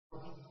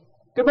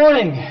Good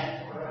morning.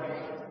 I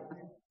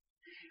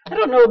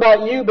don't know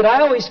about you, but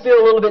I always feel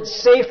a little bit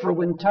safer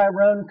when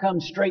Tyrone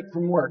comes straight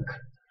from work.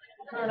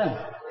 I don't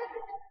know.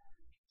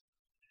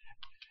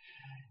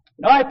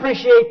 Now, I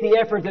appreciate the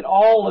effort that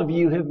all of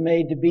you have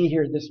made to be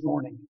here this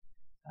morning.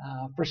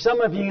 For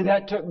some of you,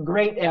 that took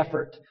great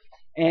effort.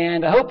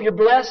 And I hope you're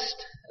blessed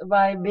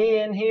by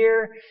being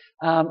here.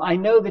 I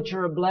know that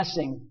you're a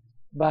blessing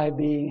by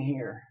being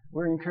here.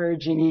 We're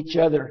encouraging each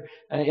other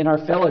in our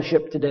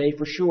fellowship today,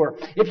 for sure.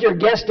 If you're a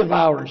guest of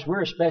ours,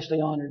 we're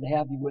especially honored to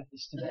have you with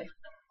us today.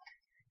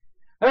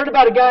 I heard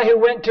about a guy who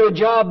went to a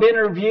job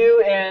interview,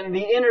 and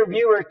the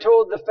interviewer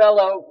told the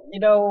fellow,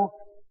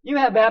 you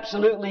have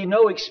absolutely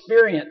no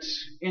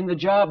experience in the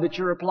job that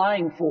you're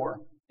applying for,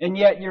 and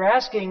yet you're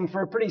asking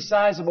for a pretty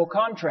sizable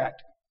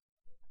contract.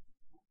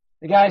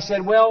 The guy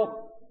said,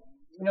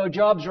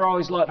 jobs are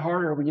always a lot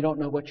harder when you don't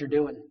know what you're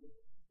doing.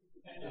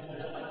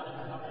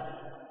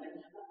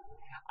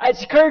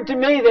 It's occurred to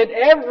me that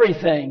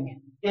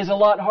everything is a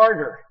lot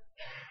harder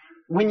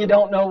when you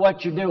don't know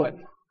what you're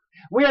doing.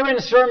 We are in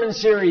a sermon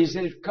series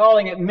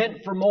calling it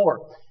Meant for More.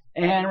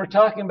 And we're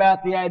talking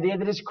about the idea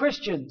that as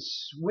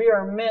Christians, we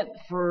are meant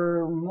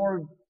for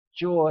more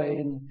joy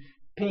and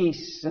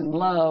peace and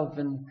love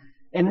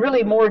and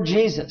really more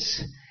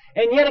Jesus.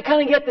 And yet I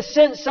kind of get the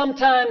sense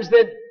sometimes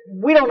that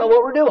we don't know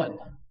what we're doing.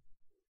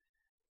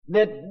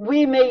 That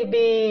we may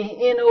be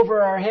in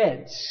over our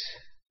heads.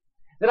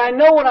 That I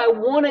know what I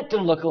want it to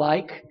look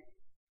like,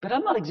 but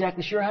I'm not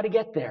exactly sure how to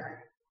get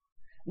there.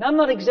 And I'm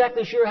not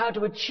exactly sure how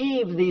to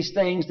achieve these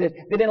things that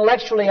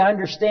intellectually I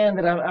understand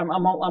that I'm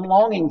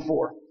longing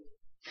for.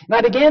 And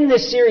I began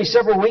this series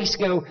several weeks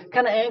ago,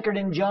 kind of anchored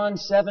in John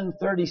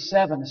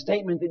 7:37, a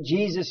statement that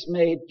Jesus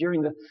made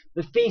during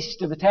the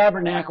Feast of the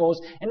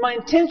Tabernacles. And my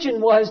intention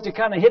was to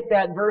kind of hit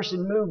that verse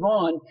and move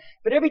on.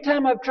 But every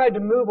time I've tried to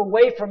move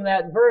away from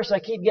that verse, I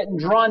keep getting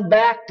drawn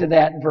back to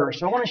that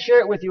verse. So I want to share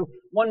it with you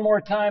one more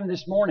time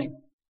this morning.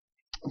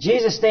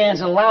 Jesus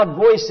stands and a loud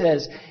voice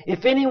says,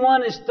 if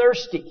anyone is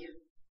thirsty,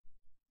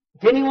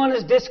 if anyone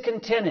is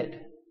discontented,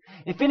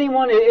 if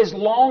anyone is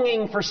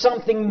longing for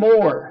something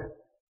more,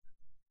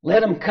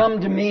 let him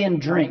come to me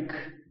and drink.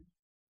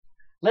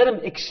 Let him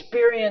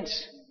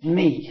experience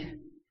me.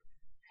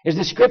 As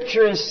the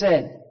Scripture has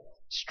said,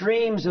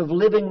 streams of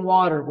living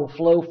water will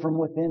flow from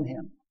within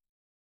him.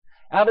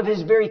 Out of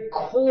his very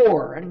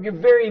core, out of your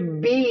very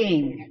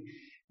being,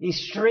 these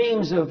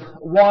streams of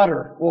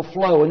water will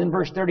flow. And then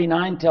verse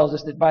 39 tells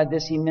us that by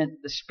this he meant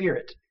the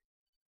Spirit.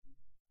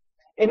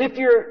 And if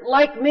you're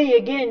like me,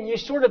 again, you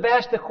sort of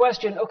ask the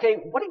question, okay,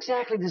 what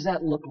exactly does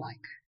that look like?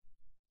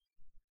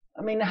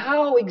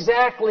 How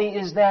exactly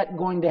is that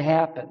going to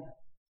happen?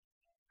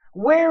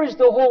 Where is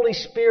the Holy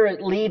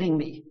Spirit leading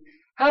me?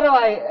 How do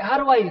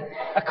I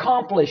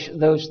accomplish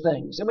those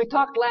things? And we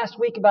talked last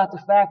week about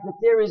the fact that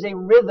there is a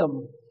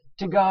rhythm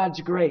to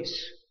God's grace.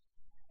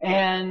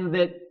 And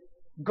that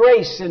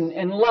grace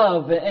and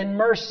love and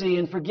mercy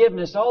and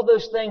forgiveness, all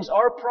those things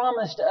are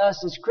promised to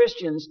us as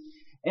Christians.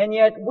 And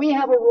yet we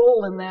have a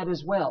role in that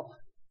as well.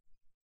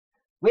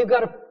 We've got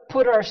to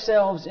put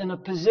ourselves in a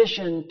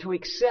position to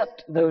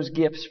accept those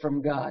gifts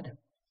from God.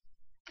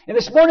 And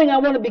this morning I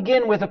want to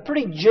begin with a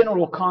pretty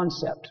general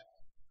concept.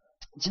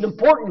 It's an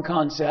important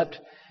concept,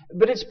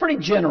 but it's pretty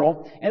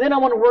general. And then I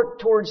want to work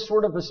towards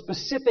sort of a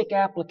specific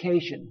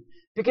application.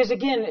 Because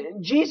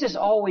again, Jesus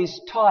always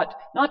taught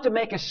not to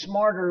make us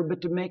smarter,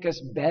 but to make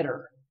us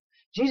better.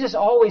 Jesus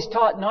always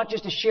taught not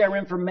just to share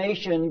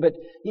information, but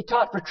He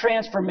taught for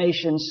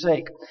transformation's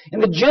sake.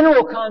 And the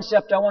general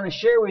concept I want to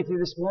share with you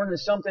this morning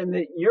is something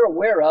that you're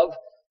aware of.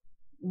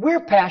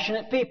 We're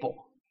passionate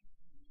people.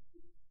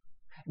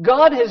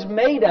 God has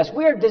made us.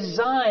 We are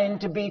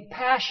designed to be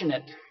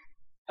passionate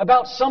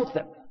about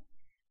something.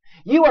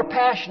 You are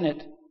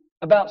passionate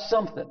about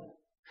something.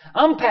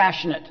 I'm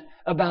passionate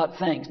about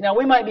things. Now,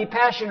 we might be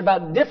passionate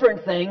about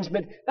different things,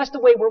 but that's the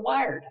way we're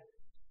wired.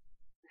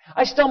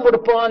 I stumbled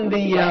upon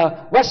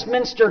the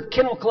Westminster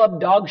Kennel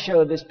Club dog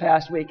show this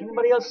past week.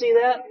 Anybody else see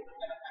that?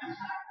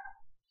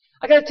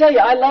 I got to tell you,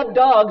 I love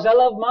dogs. I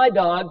love my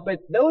dog, but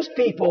those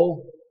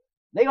people,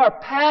 they are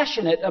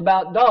passionate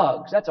about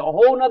dogs. That's a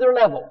whole other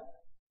level.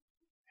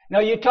 Now,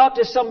 you talk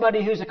to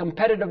somebody who's a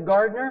competitive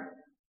gardener,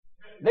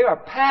 they are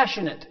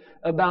passionate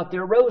about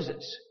their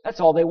roses. That's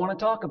all they want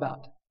to talk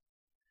about.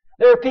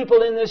 There are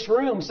people in this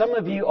room, some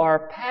of you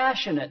are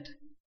passionate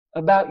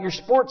about your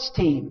sports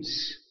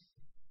teams.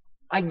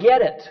 I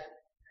get it.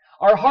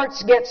 Our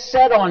hearts get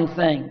set on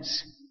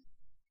things.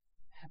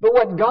 But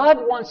what God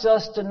wants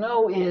us to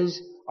know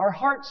is our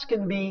hearts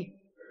can be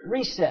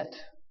reset.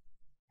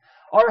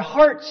 Our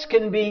hearts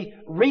can be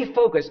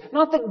refocused.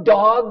 Not that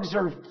dogs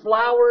or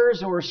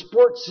flowers or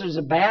sports is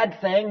a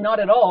bad thing, not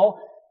at all.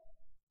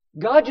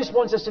 God just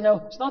wants us to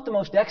know it's not the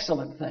most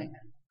excellent thing.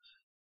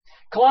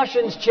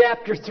 Colossians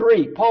chapter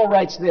 3, Paul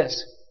writes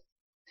this,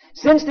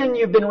 since then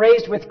you've been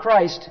raised with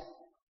Christ,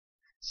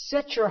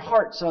 set your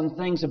hearts on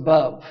things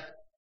above,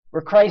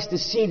 where Christ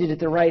is seated at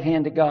the right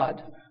hand of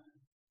God.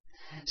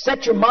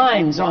 Set your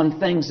minds on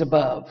things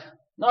above,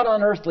 not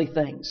on earthly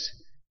things.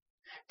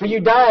 For you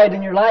died,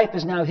 and your life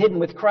is now hidden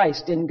with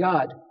Christ in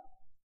God.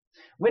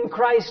 When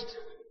Christ,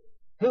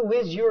 who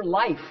is your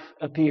life,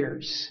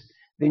 appears,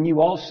 then you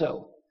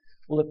also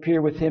will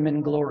appear with Him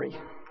in glory.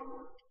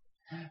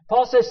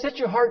 Paul says, set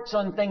your hearts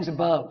on things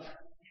above.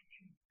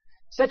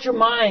 Set your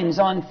minds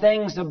on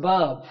things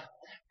above.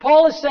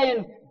 Paul is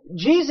saying,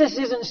 Jesus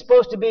isn't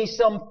supposed to be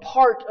some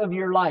part of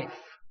your life.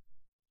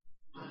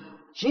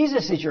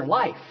 Jesus is your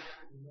life.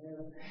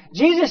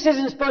 Jesus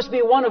isn't supposed to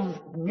be one of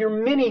your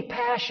many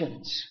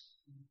passions.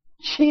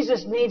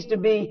 Jesus needs to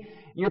be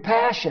your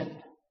passion.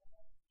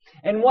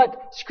 And what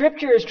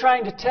Scripture is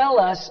trying to tell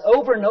us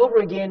over and over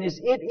again is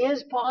it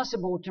is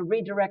possible to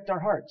redirect our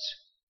hearts.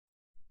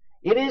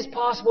 It is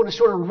possible to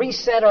sort of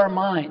reset our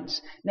minds.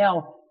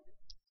 Now,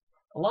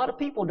 a lot of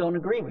people don't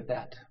agree with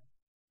that.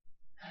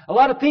 A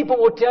lot of people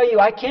will tell you,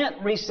 I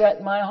can't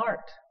reset my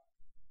heart.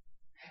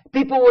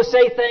 People will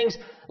say things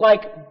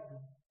like,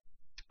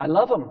 I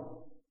love him.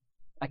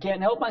 I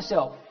can't help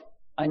myself.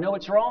 I know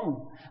it's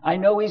wrong. I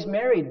know he's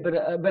married,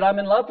 but I'm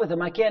in love with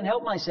him. I can't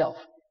help myself.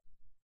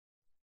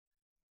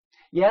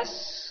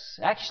 Yes,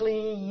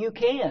 actually you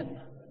can.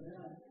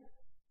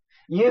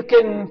 You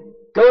can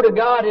go to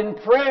God in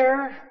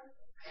prayer.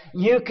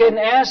 You can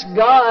ask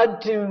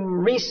God to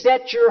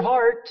reset your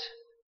heart.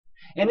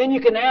 And then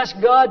you can ask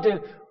God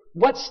to,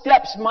 what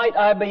steps might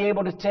I be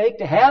able to take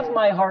to have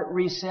my heart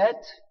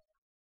reset?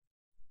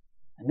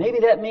 And maybe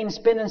that means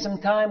spending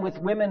some time with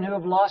women who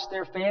have lost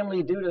their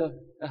family due to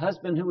a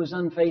husband who was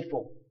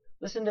unfaithful.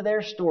 Listen to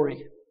their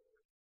story.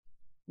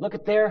 Look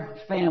at their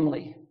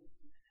family.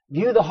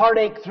 View the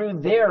heartache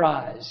through their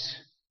eyes.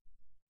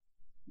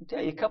 I'll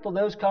tell you, a couple of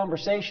those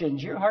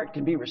conversations, your heart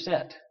can be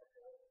reset.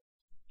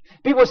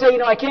 People say,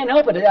 I can't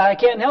help it. I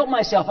can't help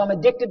myself. I'm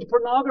addicted to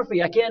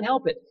pornography. I can't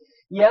help it.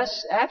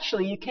 Yes,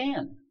 actually you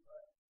can.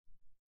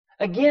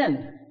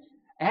 Again,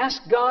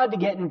 ask God to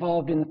get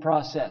involved in the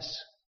process.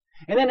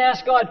 And then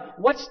ask God,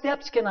 what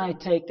steps can I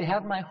take to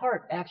have my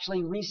heart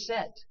actually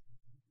reset?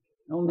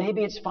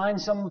 Maybe it's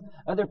find some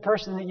other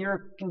person that you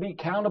can be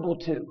accountable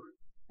to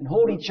and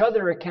hold each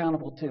other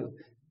accountable to.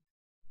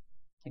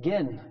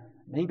 Again,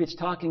 maybe it's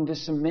talking to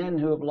some men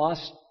who have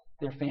lost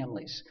their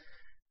families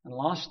and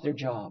lost their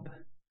job,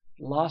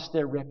 lost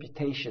their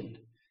reputation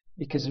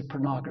because of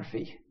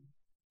pornography.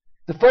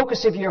 The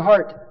focus of your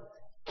heart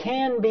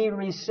can be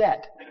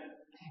reset.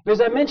 But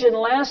as I mentioned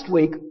last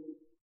week,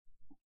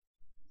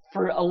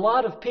 for a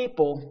lot of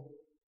people,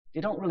 they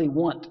don't really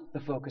want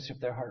the focus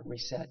of their heart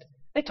reset.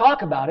 They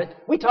talk about it.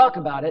 We talk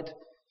about it.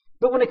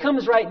 But when it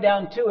comes right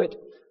down to it,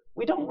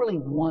 we don't really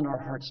want our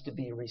hearts to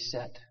be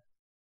reset.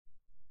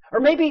 Or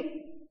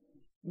maybe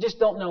just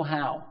don't know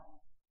how.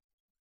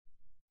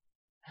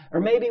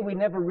 Or maybe we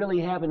never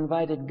really have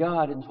invited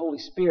God and the Holy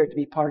Spirit to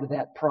be part of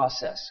that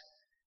process.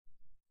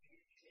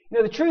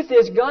 The truth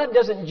is, God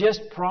doesn't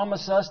just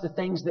promise us the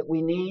things that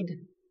we need.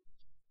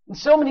 In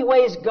so many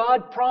ways,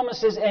 God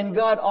promises and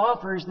God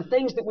offers the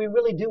things that we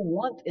really do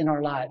want in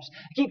our lives.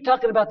 I keep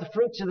talking about the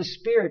fruits of the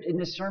Spirit in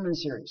this sermon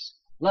series.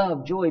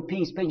 Love, joy,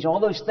 peace, patience, all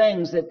those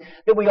things that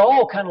we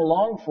all kind of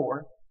long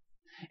for.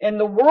 And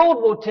the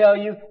world will tell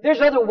you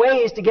there's other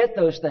ways to get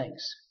those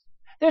things.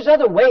 There's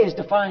other ways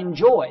to find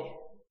joy.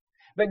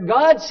 But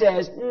God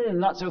says,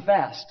 not so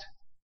fast.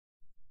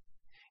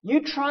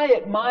 You try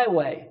it my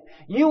way.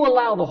 You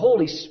allow the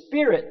Holy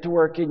Spirit to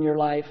work in your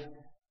life.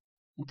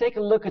 And take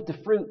a look at the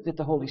fruit that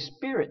the Holy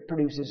Spirit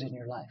produces in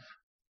your life.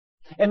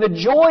 And the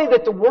joy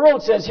that the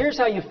world says, here's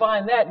how you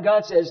find that.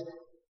 God says,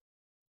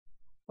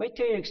 wait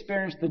till you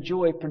experience the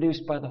joy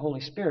produced by the Holy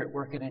Spirit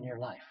working in your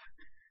life.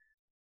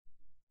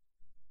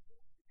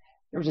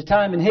 There was a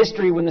time in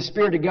history when the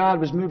Spirit of God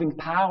was moving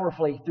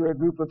powerfully through a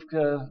group of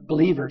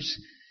believers.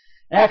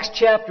 Acts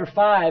chapter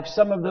 5,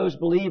 some of those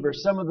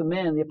believers, some of the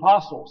men, the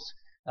apostles,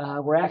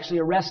 were actually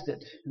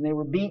arrested and they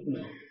were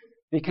beaten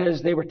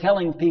because they were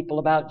telling people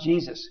about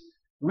Jesus.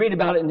 Read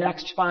about it in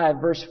Acts 5,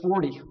 verse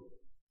 40.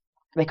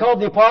 They called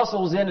the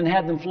apostles in and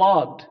had them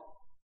flogged.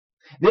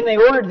 Then they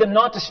ordered them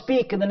not to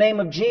speak in the name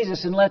of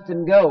Jesus and let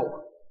them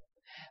go.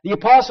 The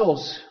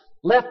apostles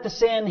left the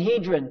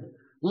Sanhedrin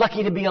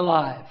lucky to be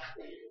alive.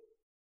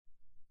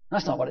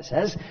 That's not what it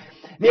says.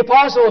 The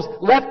apostles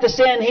left the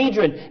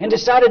Sanhedrin and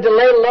decided to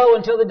lay low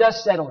until the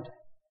dust settled.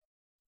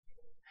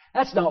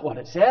 That's not what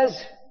it says.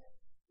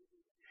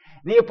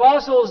 The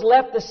apostles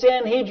left the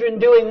Sanhedrin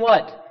doing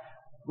what?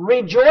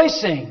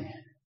 Rejoicing.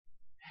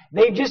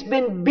 They've just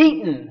been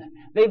beaten.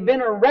 They've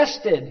been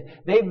arrested.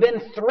 They've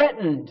been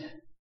threatened.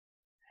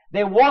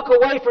 They walk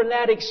away from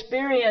that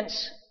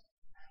experience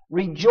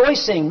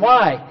rejoicing.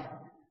 Why?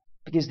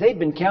 Because they've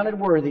been counted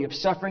worthy of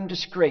suffering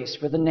disgrace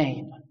for the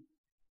name.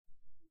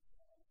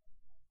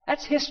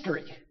 That's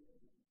history.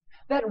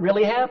 That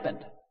really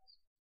happened.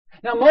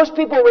 Now, most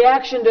people's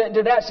reaction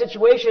to that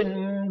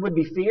situation would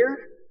be fear,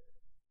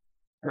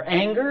 or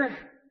anger,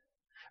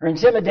 or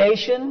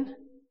intimidation.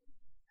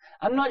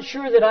 I'm not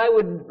sure that I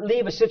would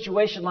leave a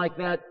situation like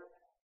that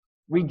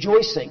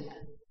rejoicing.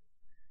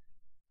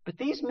 But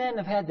these men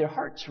have had their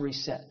hearts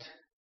reset.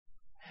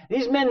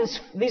 These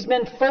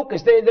men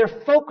focused. Their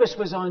focus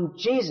was on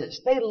Jesus.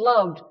 They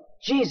loved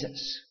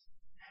Jesus.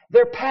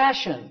 Their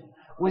passion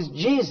was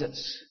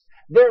Jesus.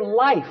 Their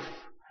life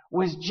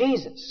was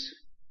Jesus.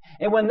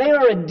 And when they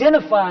are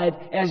identified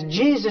as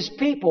Jesus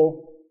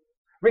people,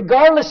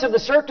 regardless of the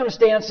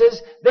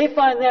circumstances, they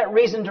find that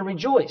reason to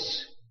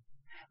rejoice.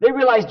 They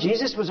realize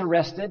Jesus was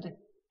arrested.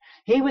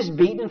 He was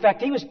beaten. In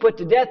fact, He was put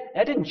to death.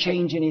 That didn't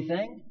change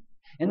anything.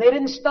 And they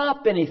didn't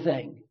stop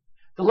anything.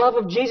 The love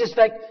of Jesus, in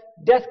fact,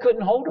 death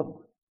couldn't hold them.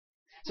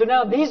 So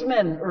now these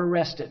men are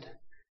arrested.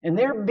 And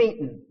they're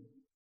beaten.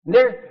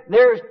 They're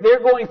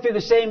going through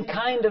the same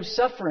kind of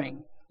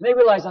suffering. And they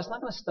realize that's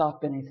not going to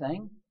stop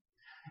anything.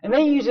 And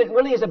they use it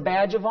really as a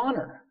badge of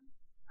honor.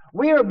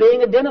 We are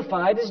being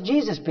identified as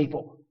Jesus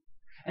people.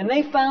 And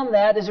they found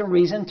that as a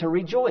reason to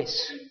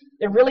rejoice.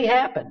 It really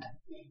happened.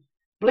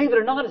 Believe it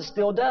or not, it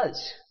still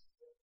does.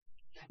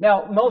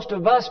 Now, most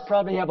of us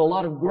probably have a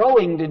lot of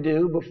growing to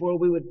do before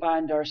we would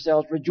find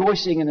ourselves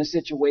rejoicing in a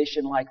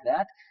situation like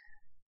that.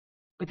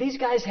 But these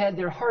guys had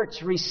their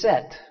hearts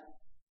reset.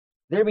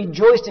 They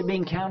rejoiced at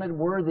being counted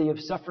worthy of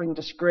suffering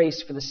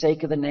disgrace for the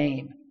sake of the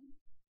name.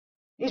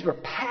 These were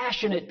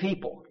passionate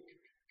people.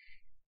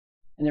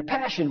 And their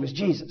passion was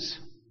Jesus.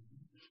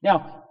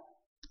 Now,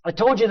 I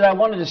told you that I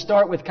wanted to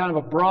start with kind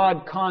of a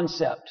broad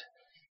concept.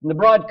 And the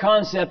broad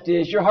concept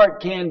is your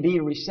heart can be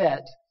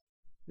reset.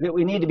 That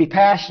we need to be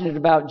passionate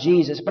about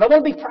Jesus. But I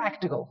want to be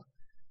practical.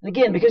 And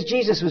again, because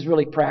Jesus was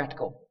really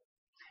practical.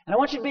 And I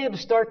want you to be able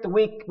to start the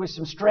week with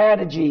some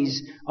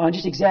strategies on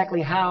just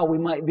exactly how we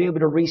might be able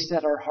to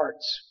reset our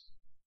hearts.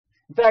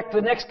 In fact,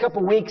 for the next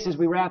couple of weeks as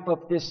we wrap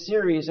up this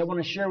series, I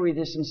want to share with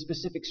you some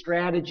specific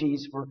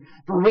strategies for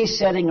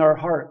resetting our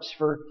hearts,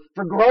 for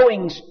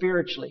growing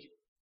spiritually,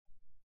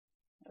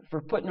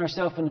 for putting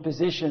ourselves in a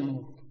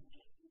position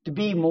to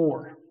be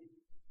more.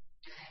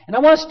 And I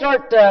want to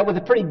start with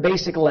a pretty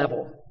basic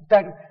level. In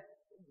fact,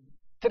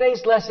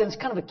 today's lesson is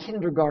kind of a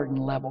kindergarten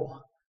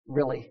level,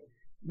 really.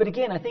 But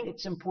again, I think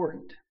it's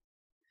important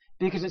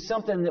because it's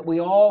something that we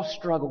all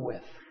struggle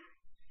with.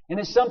 And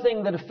it's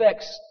something that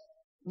affects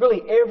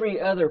really every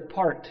other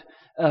part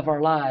of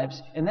our lives.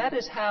 And that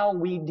is how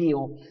we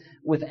deal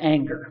with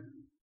anger.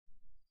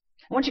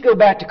 I want you to go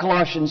back to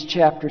Colossians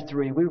chapter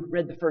 3. We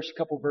read the first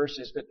couple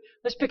verses, but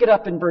let's pick it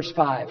up in verse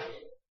 5.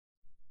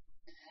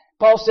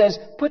 Paul says,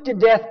 "Put to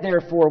death,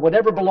 therefore,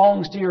 whatever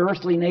belongs to your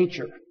earthly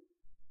nature.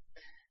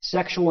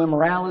 Sexual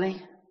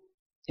immorality,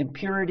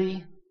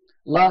 impurity,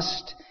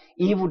 lust,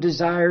 evil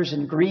desires,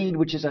 and greed,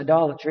 which is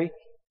idolatry.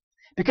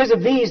 Because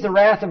of these, the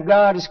wrath of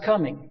God is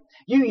coming.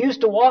 You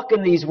used to walk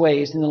in these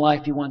ways in the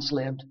life you once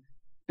lived.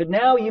 But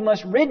now you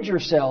must rid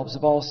yourselves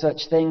of all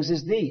such things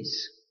as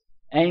these: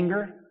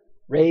 anger,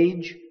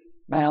 rage,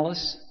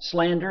 malice,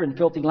 slander, and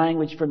filthy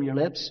language from your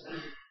lips.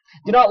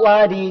 Do not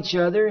lie to each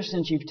other,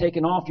 since you've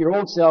taken off your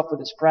old self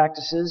with its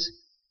practices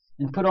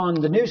and put on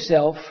the new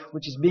self,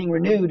 which is being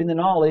renewed in the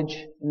knowledge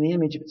and the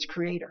image of its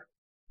Creator."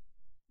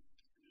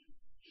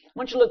 I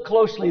want you to look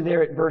closely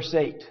there at verse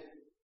 8.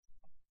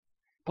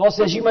 Paul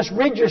says, you must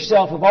rid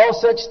yourself of all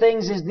such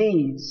things as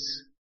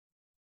these: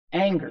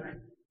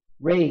 anger,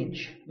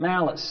 rage,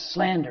 malice,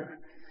 slander,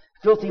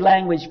 filthy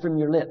language from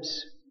your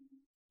lips.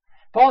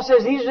 Paul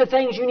says these are the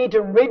things you need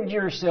to rid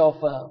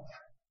yourself of.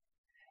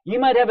 You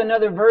might have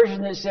another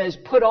version that says,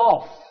 put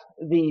off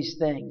these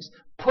things.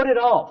 Put it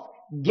off.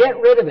 Get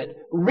rid of it.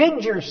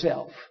 Rid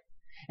yourself.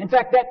 In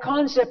fact, that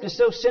concept is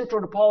so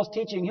central to Paul's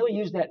teaching, he'll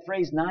use that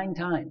phrase 9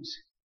 times.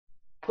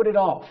 Put it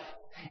off.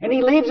 And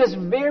he leaves us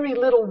very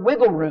little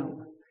wiggle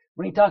room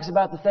when he talks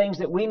about the things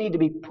that we need to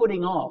be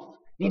putting off,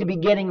 need to be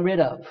getting rid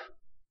of.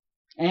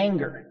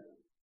 Anger,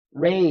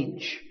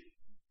 rage,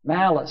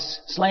 malice,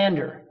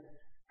 slander,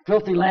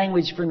 filthy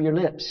language from your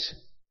lips.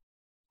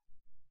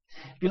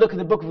 If you look at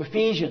the book of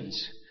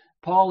Ephesians,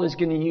 Paul is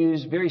going to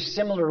use very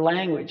similar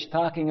language,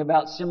 talking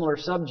about similar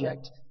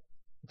subject.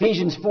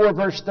 Ephesians 4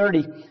 verse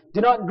 30,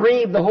 "Do not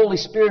grieve the Holy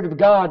Spirit of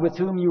God, with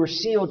whom you were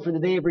sealed for the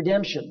day of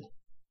redemption."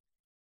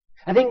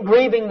 I think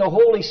grieving the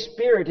Holy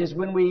Spirit is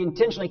when we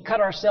intentionally cut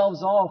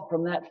ourselves off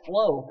from that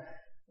flow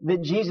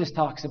that Jesus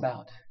talks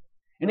about.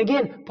 And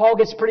again, Paul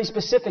gets pretty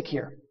specific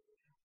here.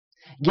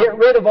 Get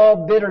rid of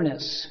all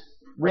bitterness,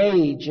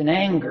 rage, and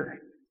anger,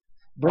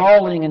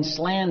 brawling and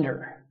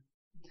slander,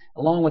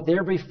 along with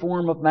every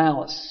form of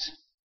malice.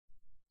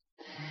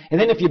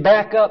 And then if you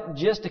back up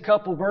just a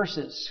couple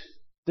verses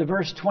to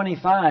verse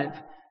 25,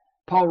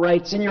 Paul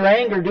writes, "In your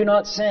anger do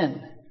not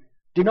sin.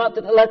 Do not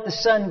let the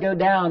sun go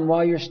down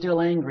while you're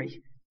still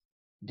angry.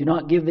 Do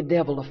not give the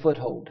devil a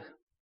foothold."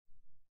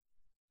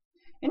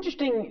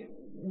 Interesting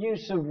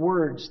use of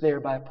words there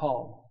by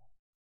Paul.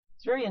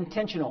 It's very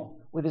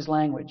intentional with his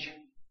language.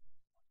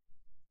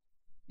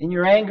 In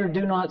your anger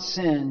do not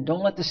sin.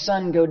 Don't let the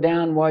sun go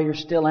down while you're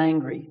still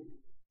angry.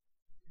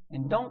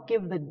 And don't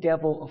give the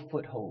devil a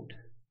foothold.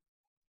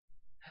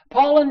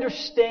 Paul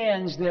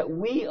understands that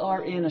we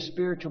are in a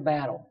spiritual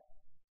battle.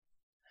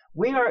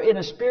 We are in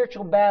a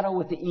spiritual battle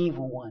with the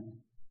evil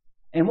one.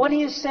 And what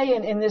he is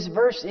saying in this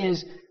verse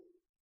is,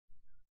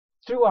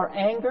 through our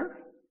anger,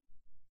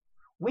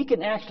 we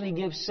can actually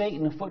give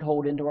Satan a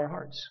foothold into our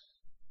hearts.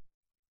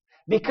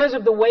 Because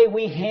of the way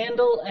we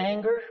handle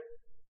anger,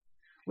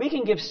 We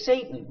can give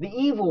Satan, the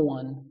evil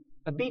one,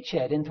 a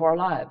beachhead into our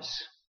lives.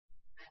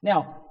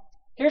 Now,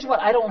 here's what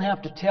I don't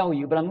have to tell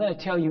you, but I'm going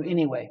to tell you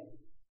anyway.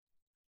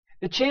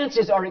 The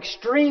chances are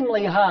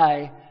extremely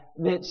high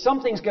that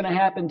something's going to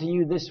happen to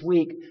you this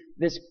week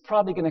that's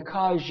probably going to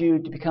cause you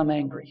to become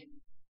angry.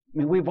 I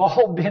mean, we've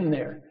all been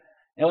there.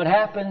 It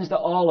happens to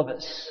all of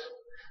us.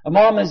 A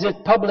mom is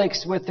at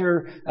Publix with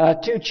her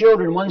 2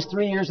 children. One's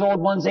 3 years old,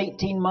 one's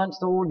 18 months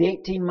old. The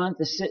 18-month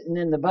is sitting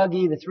in the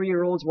buggy. The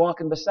 3-year-old's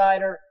walking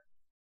beside her.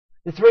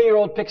 The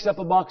 3-year-old picks up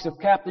a box of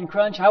Captain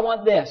Crunch. I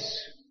want this.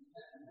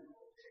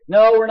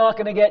 No, we're not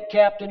going to get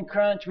Captain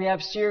Crunch. We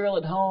have cereal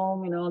at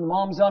home, and the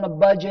mom's on a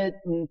budget,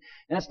 and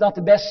that's not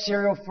the best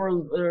cereal for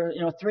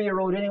a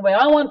 3-year-old anyway.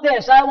 I want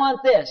this. I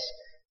want this.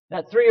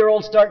 That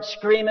 3-year-old starts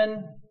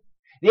screaming.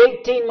 The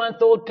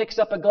 18-month-old picks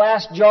up a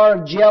glass jar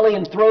of jelly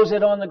and throws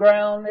it on the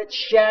ground. It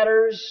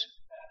shatters.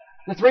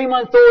 The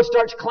 3-month-old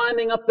starts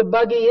climbing up the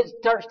buggy. It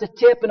starts to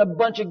tip, and a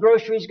bunch of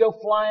groceries go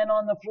flying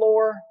on the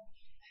floor.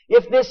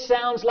 If this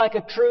sounds like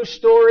a true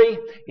story,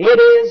 it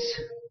is.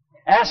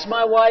 Ask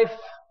my wife.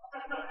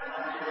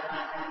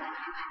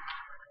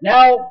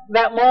 Now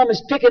that mom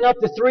is picking up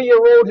the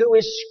 3-year-old who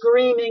is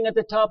screaming at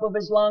the top of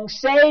his lungs,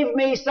 "Save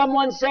me!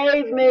 Someone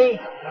save me!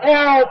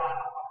 Help!"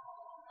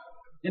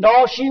 And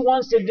all she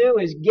wants to do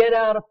is get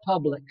out of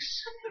Publix.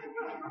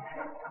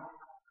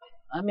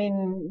 I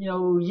mean,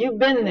 you've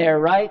been there,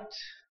 right?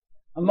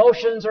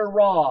 Emotions are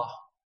raw.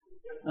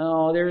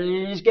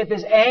 You just get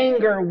this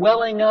anger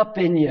welling up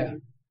in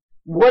you.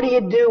 What do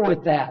you do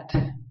with that?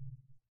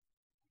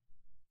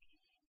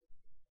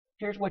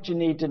 Here's what you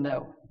need to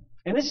know.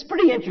 And this is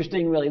pretty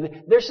interesting,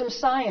 really. There's some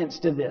science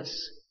to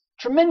this.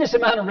 Tremendous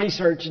amount of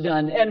research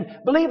done. And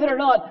believe it or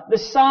not, the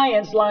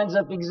science lines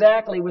up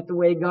exactly with the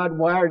way God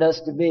wired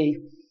us to be.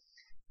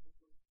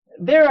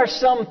 There are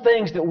some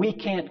things that we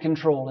can't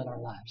control in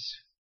our lives.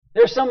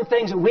 There are some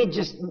things that we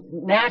just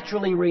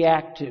naturally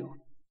react to.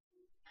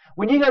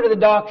 When you go to the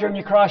doctor and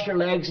you cross your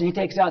legs and he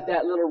takes out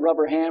that little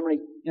rubber hammer,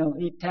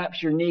 he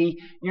taps your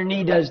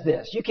knee does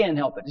this. You can't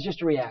help it. It's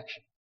just a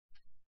reaction.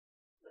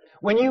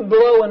 When you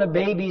blow in a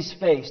baby's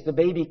face, the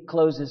baby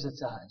closes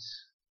its eyes.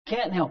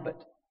 Can't help it.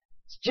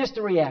 It's just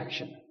a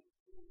reaction.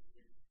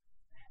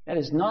 That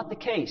is not the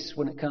case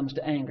when it comes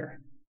to anger.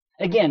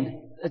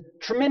 Again, a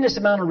tremendous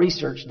amount of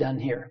research done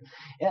here.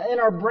 In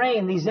our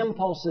brain, these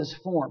impulses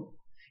form.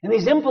 And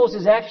these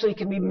impulses actually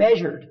can be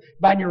measured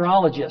by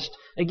neurologists.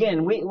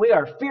 Again, we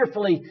are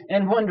fearfully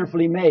and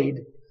wonderfully made.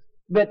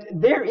 But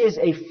there is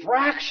a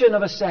fraction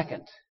of a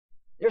second.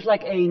 There's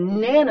like a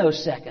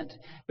nanosecond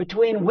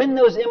between when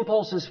those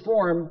impulses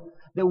form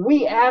that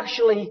we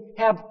actually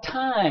have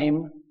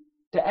time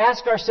to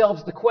ask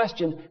ourselves the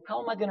question,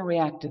 how am I going to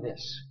react to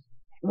this?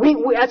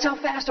 That's how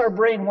fast our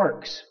brain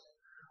works.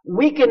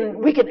 We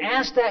can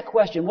ask that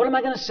question. What am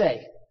I going to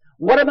say?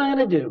 What am I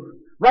going to do?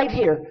 Right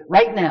here,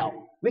 right now.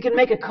 We can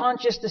make a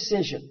conscious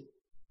decision.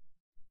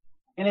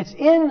 And it's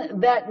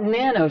in that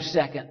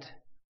nanosecond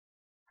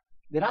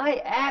that I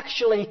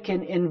actually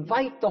can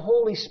invite the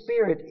Holy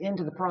Spirit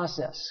into the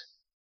process.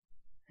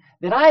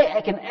 That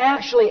I can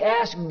actually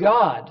ask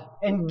God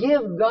and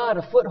give God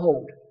a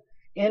foothold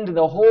into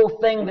the whole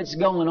thing that's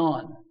going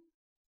on.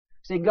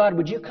 Say, God,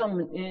 would you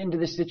come into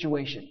this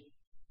situation?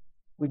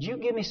 Would you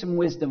give me some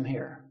wisdom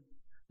here?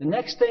 The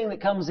next thing that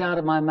comes out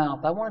of my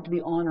mouth, I want it to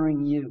be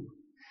honoring you.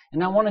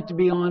 And I want it to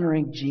be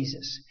honoring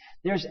Jesus.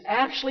 There's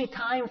actually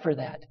time for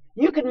that.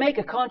 You can make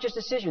a conscious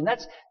decision.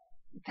 That's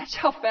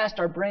how fast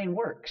our brain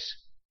works.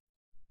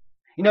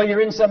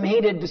 You're in some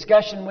heated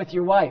discussion with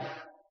your wife.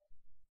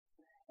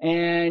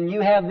 And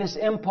you have this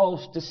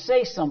impulse to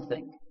say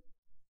something.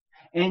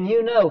 And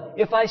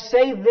if I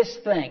say this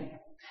thing,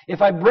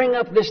 if I bring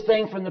up this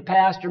thing from the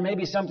past or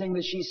maybe something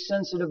that she's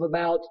sensitive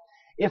about,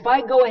 if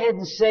I go ahead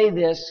and say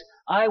this,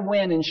 I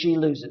win and she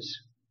loses.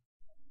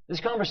 This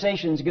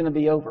conversation is going to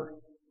be over.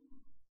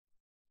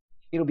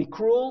 It'll be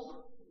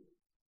cruel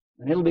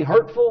and it'll be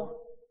hurtful.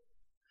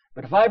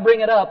 But if I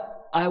bring it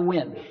up, I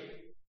win.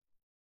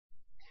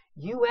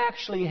 You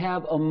actually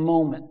have a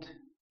moment,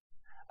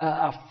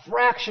 a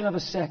fraction of a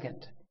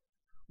second,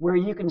 where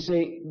you can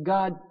say,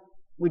 God,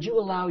 would you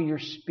allow your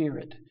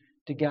Spirit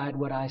to guide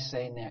what I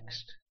say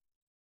next?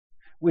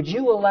 Would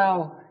you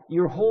allow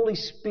your Holy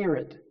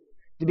Spirit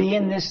to be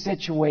in this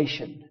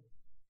situation?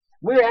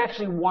 We're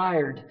actually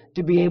wired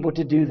to be able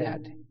to do that.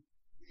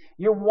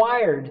 You're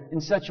wired in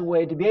such a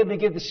way to be able to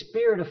give the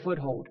Spirit a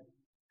foothold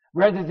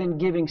rather than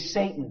giving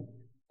Satan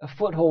a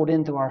foothold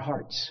into our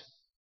hearts.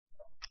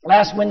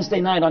 Last Wednesday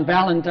night on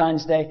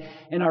Valentine's Day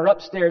in our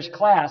upstairs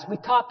class, we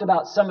talked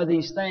about some of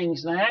these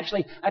things, and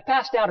I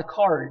passed out a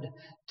card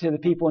to the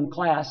people in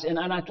class, and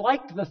I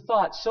liked the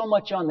thought so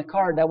much on the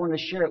card that I wanted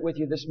to share it with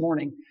you this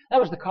morning. That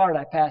was the card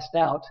I passed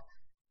out.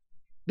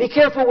 Be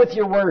careful with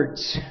your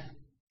words.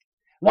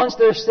 Once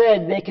they're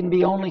said, they can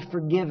be only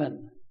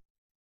forgiven,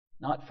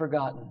 not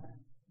forgotten.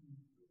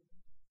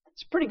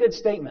 It's a pretty good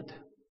statement.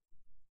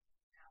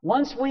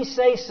 Once we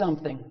say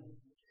something,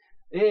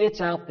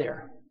 it's out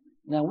there.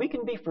 Now, we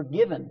can be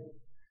forgiven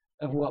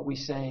of what we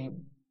say,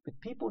 but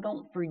people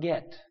don't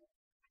forget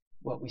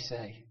what we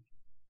say.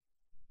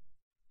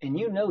 And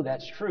you know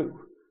that's true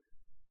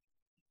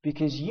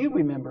because you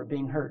remember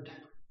being hurt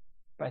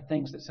by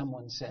things that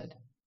someone said.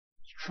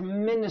 There's a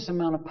tremendous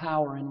amount of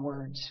power in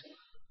words.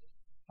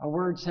 Our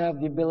words have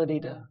the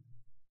ability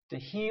to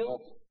heal,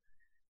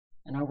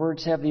 and our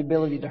words have the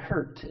ability to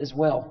hurt as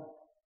well.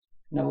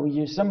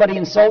 Somebody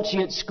insults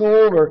you at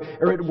school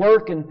or at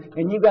work,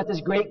 and you got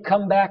this great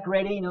comeback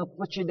ready,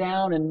 put you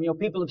down, and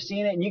people have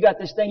seen it, and you got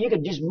this thing. You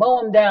could just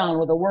mow them down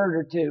with a word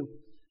or two.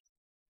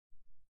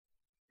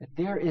 But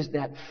there is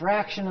that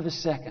fraction of a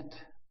second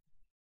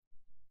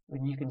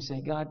when you can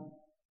say, God,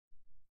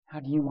 how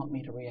do you want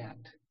me to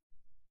react?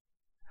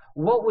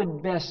 What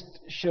would best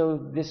show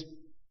this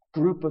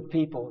group of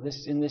people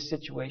in this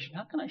situation?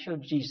 How can I show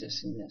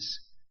Jesus in this?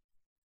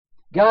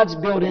 God's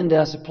built into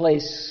us a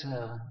place,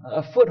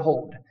 a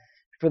foothold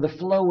for the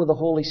flow of the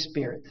Holy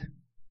Spirit.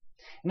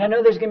 And I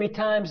know there's going to be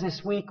times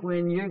this week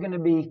when you're going to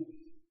be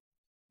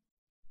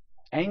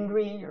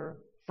angry or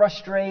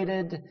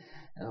frustrated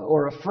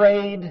or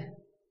afraid.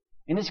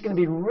 And it's going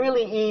to be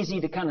really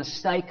easy to kind of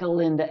cycle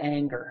into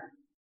anger.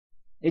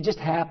 It just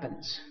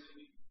happens.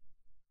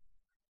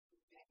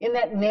 In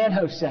that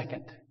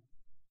nanosecond,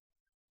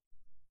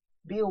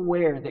 be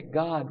aware that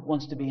God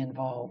wants to be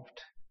involved.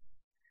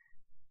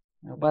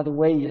 By the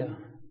way you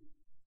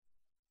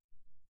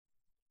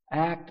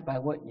act, by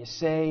what you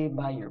say,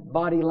 by your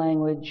body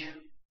language.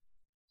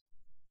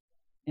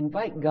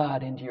 Invite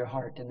God into your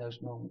heart in those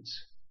moments.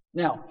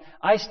 Now,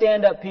 I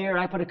stand up here,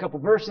 I put a couple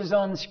verses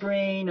on the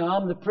screen,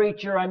 I'm the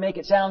preacher, I make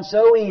it sound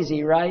so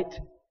easy, right?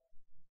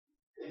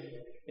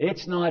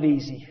 It's not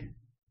easy.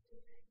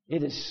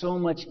 It is so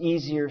much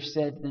easier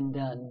said than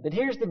done. But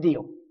here's the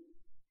deal.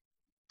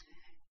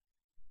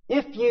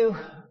 If you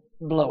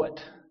blow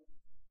it,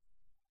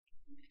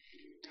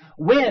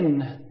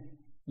 when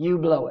you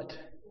blow it,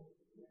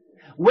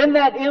 when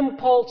that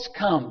impulse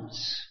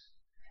comes,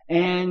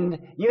 and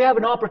you have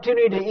an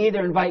opportunity to either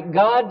invite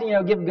God,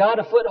 give God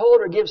a foothold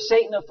or give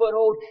Satan a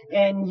foothold,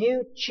 and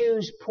you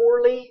choose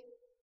poorly,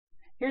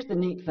 here's the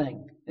neat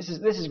thing. This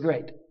is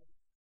great.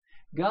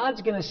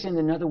 God's going to send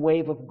another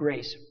wave of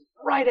grace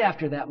right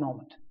after that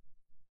moment.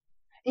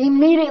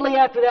 Immediately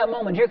after that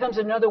moment, here comes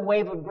another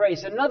wave of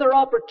grace, another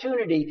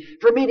opportunity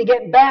for me to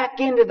get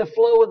back into the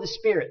flow of the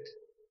Spirit.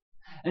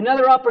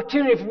 Another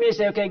opportunity for me to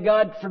say, okay,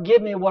 God,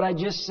 forgive me what I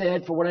just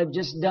said, for what I've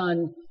just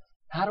done.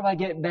 How do I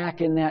get back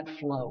in that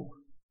flow?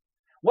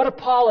 What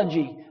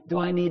apology do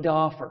I need to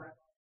offer?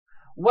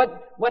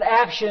 What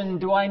action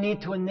do I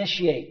need to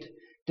initiate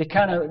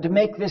to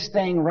make this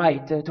thing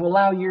right, to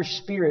allow your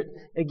Spirit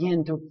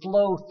again to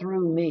flow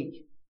through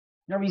me?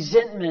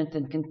 Resentment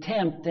and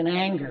contempt and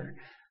anger,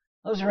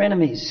 those are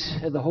enemies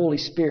of the Holy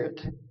Spirit.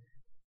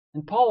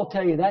 And Paul will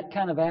tell you that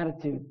kind of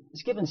attitude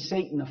is giving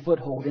Satan a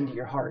foothold into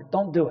your heart.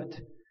 Don't do it.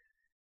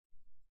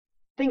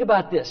 Think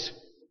about this.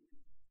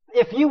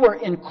 If you were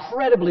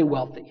incredibly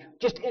wealthy,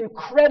 just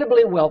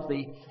incredibly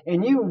wealthy,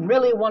 and you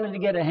really wanted to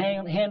get a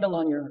handle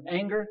on your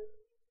anger,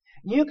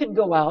 you could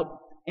go out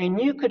and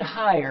you could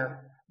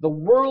hire the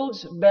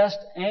world's best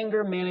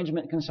anger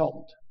management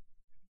consultant.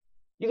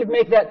 You could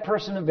make that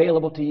person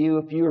available to you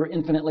if you were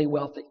infinitely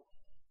wealthy.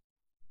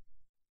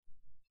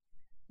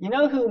 You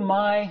know who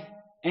my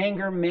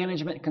anger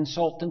management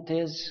consultant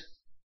is?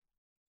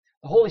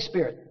 The Holy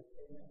Spirit.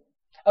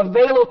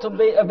 Available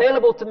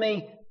to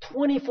me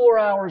 24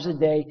 hours a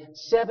day,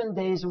 7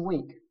 days a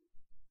week.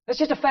 That's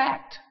just a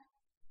fact.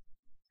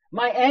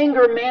 My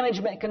anger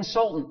management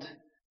consultant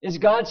is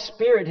God's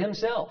Spirit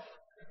Himself.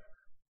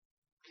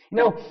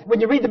 When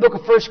you read the book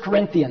of 1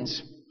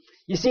 Corinthians,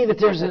 you see that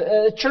there's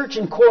a church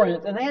in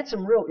Corinth, and they had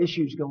some real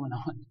issues going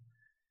on.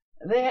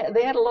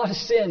 They had a lot of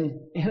sin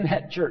in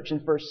that church in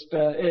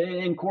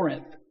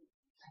Corinth.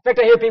 In fact,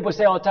 I hear people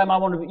say all the time, I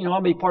want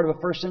to be part of a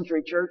first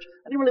century church.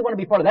 I didn't really want to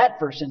be part of that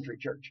first century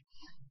church.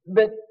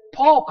 But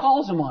Paul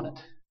calls them on it.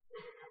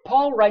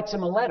 Paul writes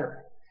them a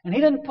letter, and he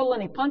doesn't pull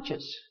any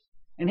punches.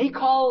 And he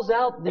calls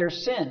out their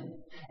sin.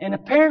 And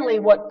apparently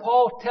what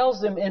Paul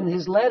tells them in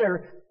his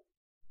letter,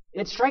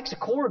 it strikes a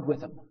chord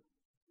with them.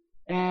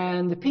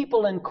 And the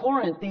people in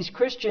Corinth, these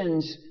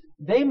Christians,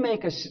 they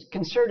make a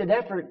concerted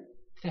effort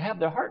to have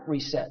their heart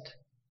reset.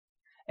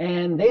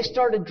 And they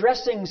start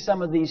addressing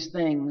some of these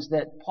things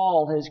that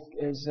Paul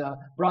has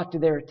brought to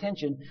their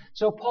attention.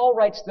 So Paul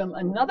writes them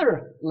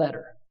another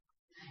letter.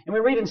 And we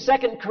read in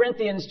 2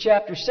 Corinthians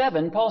chapter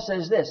 7, Paul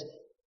says this,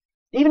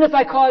 "Even if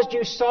I caused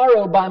you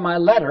sorrow by my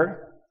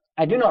letter,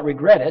 I do not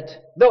regret it.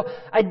 Though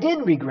I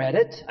did regret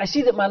it, I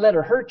see that my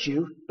letter hurt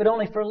you, but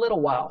only for a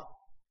little while.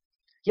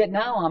 Yet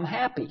now I'm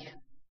happy.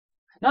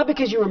 Not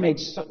because you were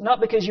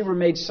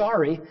made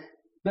sorry,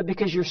 but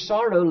because your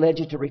sorrow led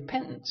you to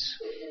repentance.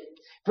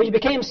 For you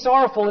became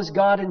sorrowful as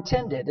God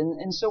intended,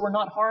 and so were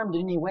not harmed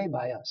in any way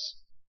by us.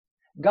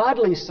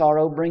 Godly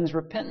sorrow brings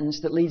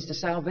repentance that leads to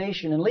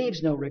salvation and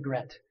leaves no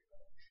regret.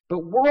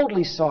 But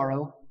worldly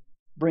sorrow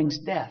brings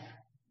death."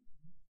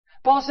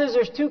 Paul says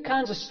there's two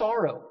kinds of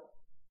sorrow.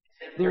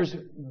 There's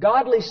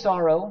godly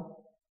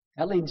sorrow,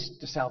 that leads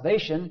to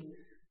salvation.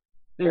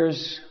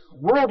 There's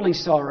worldly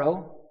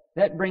sorrow,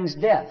 that brings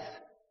death.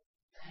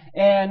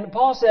 And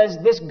Paul says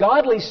this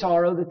godly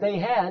sorrow that they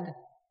had,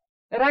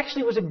 that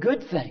actually was a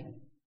good thing.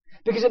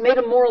 Because it made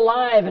them more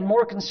alive and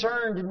more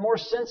concerned and more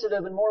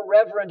sensitive and more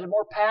reverent and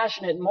more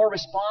passionate and more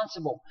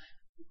responsible.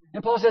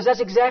 And Paul says that's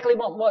exactly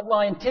what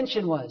my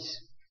intention was.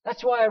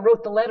 That's why I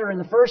wrote the letter in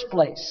the first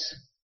place.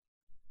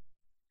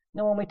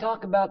 Now when we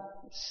talk about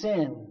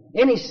sin,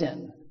 any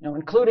sin,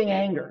 including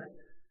anger,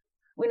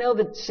 we know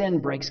that sin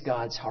breaks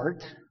God's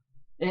heart.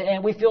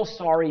 And we feel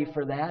sorry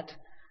for that.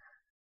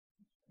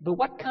 But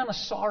what kind of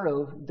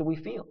sorrow do we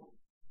feel?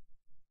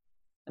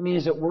 I mean,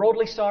 is it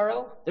worldly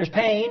sorrow? There's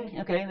pain.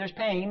 Okay, there's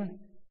pain.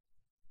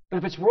 But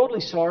if it's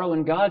worldly sorrow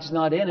and God's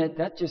not in it,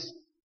 that just,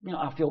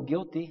 I'll feel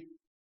guilty.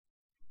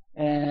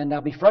 And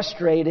I'll be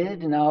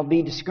frustrated and I'll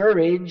be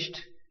discouraged.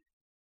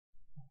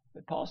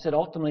 But Paul said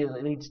ultimately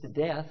it leads to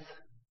death.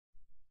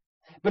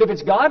 But if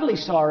it's godly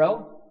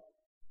sorrow,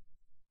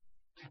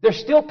 there's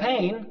still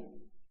pain.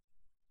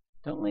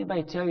 Don't let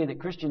anybody tell you that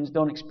Christians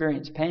don't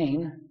experience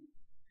pain.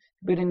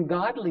 But in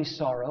godly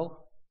sorrow,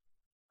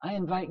 I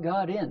invite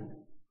God in.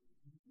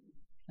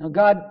 Now,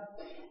 God,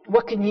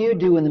 what can you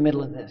do in the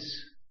middle of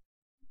this?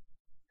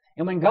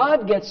 And when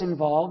God gets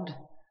involved,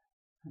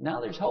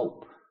 now there's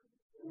hope.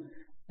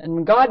 And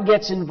when God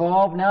gets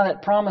involved, now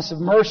that promise of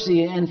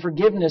mercy and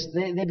forgiveness,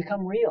 they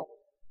become real.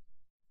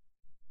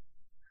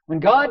 When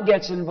God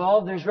gets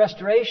involved, there's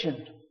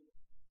restoration.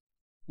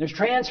 There's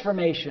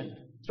transformation.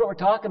 That's what we're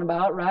talking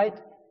about, right?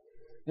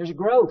 There's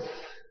growth.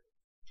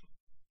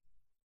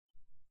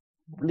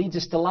 It leads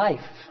us to life.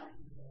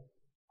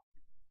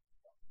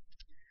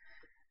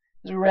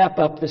 As we wrap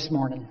up this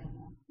morning,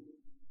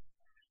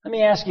 let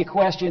me ask you a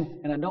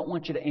question, and I don't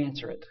want you to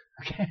answer it.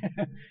 Okay?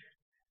 At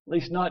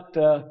least not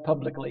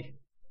publicly.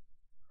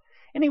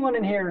 Anyone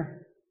in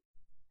here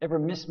ever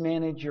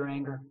mismanage your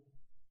anger?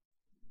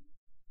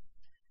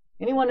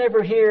 Anyone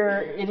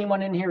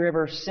in here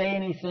ever say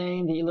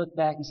anything that you look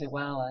back and say,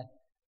 wow,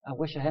 I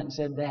wish I hadn't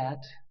said that?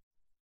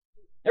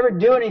 Ever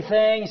do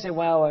anything you say,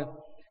 wow,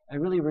 I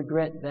really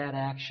regret that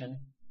action?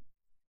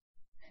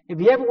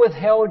 Have you ever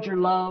withheld your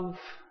love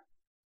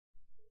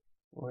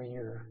or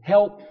your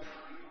help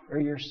or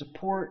your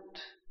support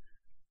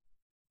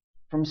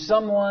from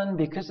someone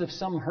because of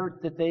some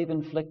hurt that they've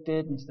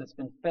inflicted and that's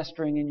been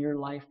festering in your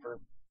life for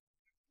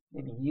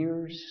maybe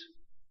years?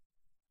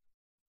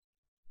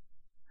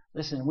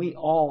 Listen, we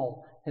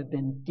all have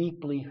been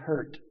deeply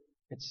hurt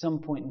at some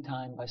point in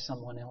time by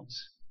someone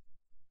else.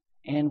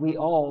 And we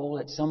all,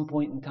 at some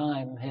point in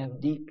time, have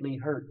deeply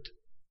hurt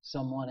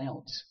someone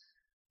else.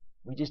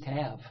 We just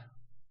have.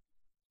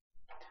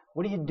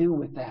 What do you do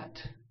with that?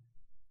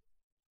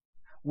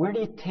 Where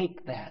do you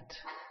take that?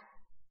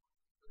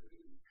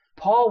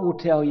 Paul will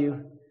tell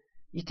you,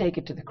 you take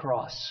it to the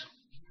cross.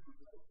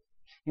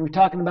 And we're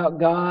talking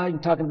about God, we're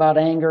talking about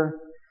anger.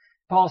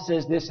 Paul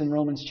says this in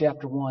Romans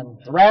chapter 1.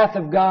 The wrath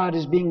of God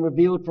is being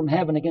revealed from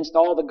heaven against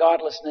all the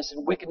godlessness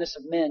and wickedness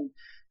of men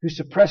who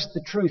suppress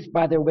the truth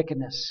by their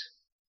wickedness.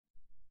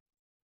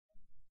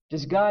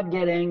 Does God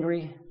get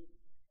angry?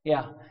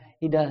 Yeah,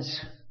 He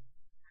does.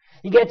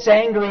 He gets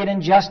angry at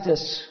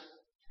injustice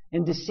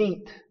and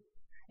deceit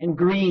and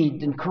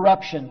greed and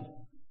corruption,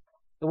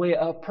 the way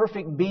a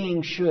perfect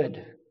being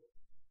should.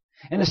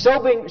 And the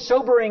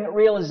sobering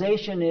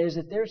realization is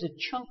that there's a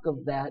chunk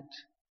of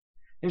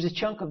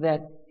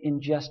that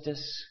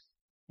injustice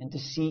and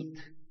deceit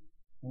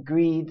and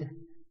greed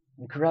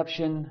and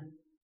corruption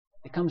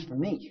that comes from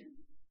me.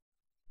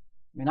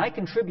 I mean, I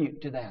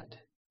contribute to that.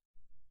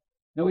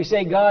 We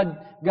say God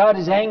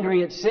is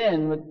angry at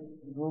sin, but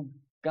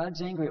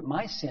God's angry at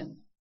my sin.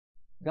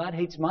 God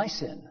hates my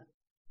sin.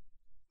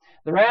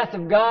 The wrath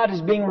of God is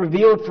being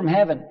revealed from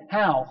heaven.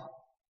 How?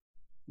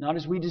 Not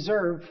as we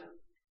deserve,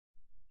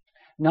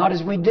 not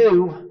as we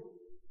do,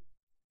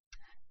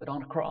 but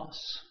on a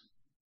cross.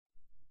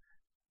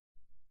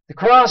 The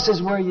cross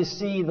is where you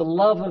see the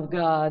love of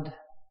God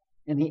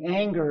and the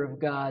anger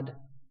of God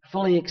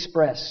fully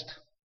expressed.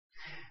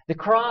 The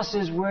cross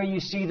is where you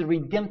see the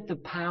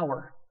redemptive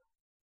power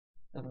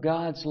of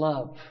God's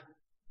love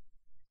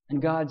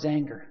and God's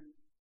anger.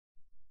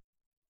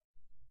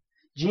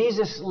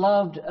 Jesus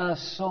loved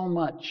us so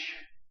much,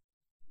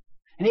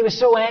 and He was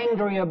so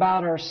angry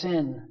about our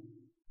sin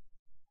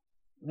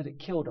that it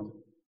killed Him.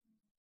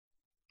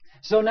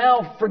 So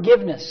now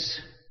forgiveness,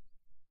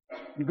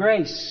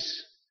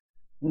 grace,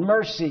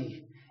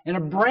 mercy, and a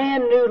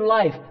brand new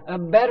life, a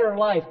better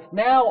life.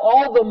 Now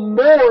all the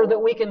more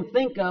that we can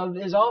think of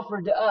is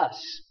offered to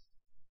us.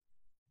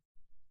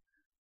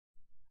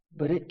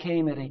 But it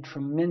came at a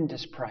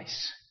tremendous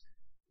price.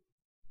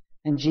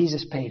 And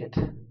Jesus paid it.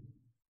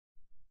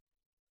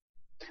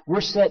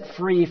 We're set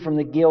free from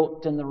the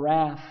guilt and the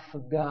wrath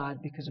of God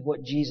because of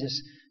what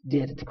Jesus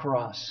did at the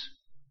cross.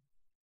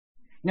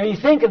 Now you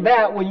think of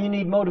that when you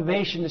need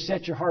motivation to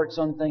set your hearts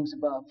on things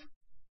above.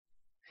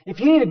 If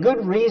you need a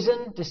good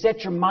reason to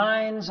set your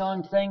minds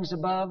on things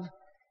above,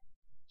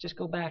 just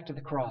go back to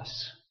the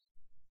cross.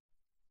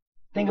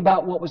 Think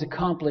about what was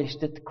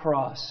accomplished at the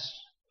cross.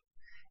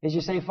 As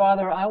you say,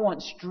 Father, I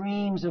want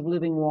streams of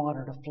living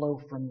water to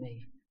flow from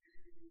me.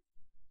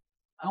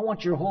 I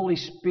want your Holy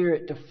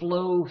Spirit to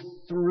flow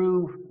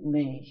through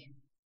me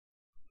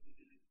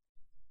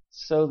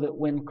so that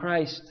when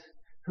Christ,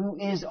 who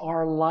is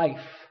our life,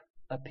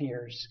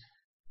 appears,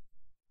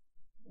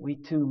 we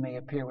too may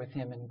appear with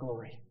Him in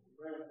glory.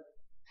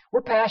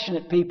 We're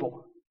passionate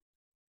people.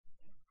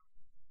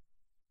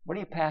 What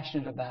are you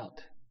passionate about?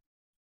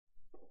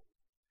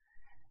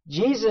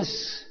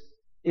 Jesus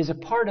is a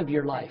part of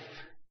your life,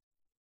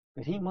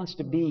 but He wants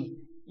to be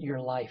your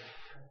life.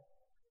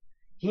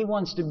 He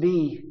wants to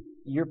be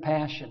your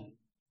passion.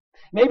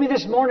 Maybe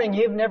this morning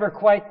you've never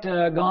quite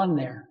gone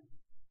there.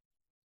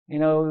 You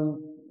know,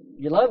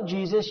 you love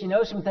Jesus, you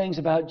know some things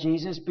about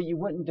Jesus, but you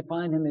wouldn't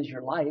define Him as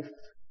your life.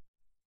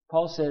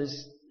 Paul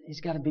says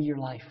He's got to be your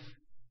life.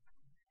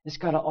 It's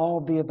got to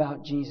all be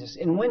about Jesus.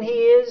 And when He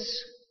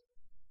is,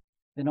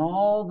 then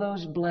all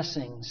those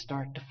blessings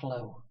start to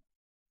flow.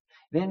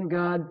 Then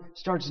God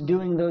starts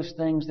doing those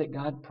things that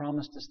God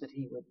promised us that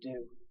He would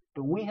do.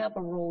 But we have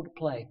a role to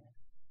play.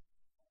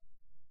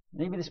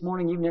 Maybe this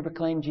morning you've never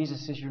claimed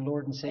Jesus as your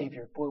Lord and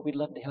Savior. Boy, we'd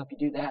love to help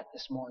you do that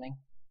this morning.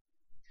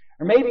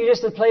 Or maybe you're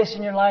just at a place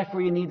in your life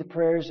where you need the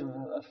prayers of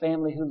a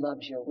family who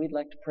loves you. We'd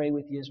like to pray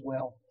with you as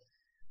well.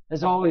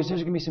 As always,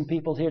 there's going to be some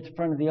people here at the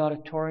front of the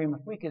auditorium.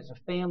 If we as a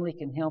family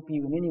can help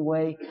you in any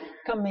way,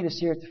 come meet us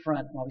here at the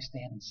front while we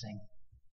stand and sing.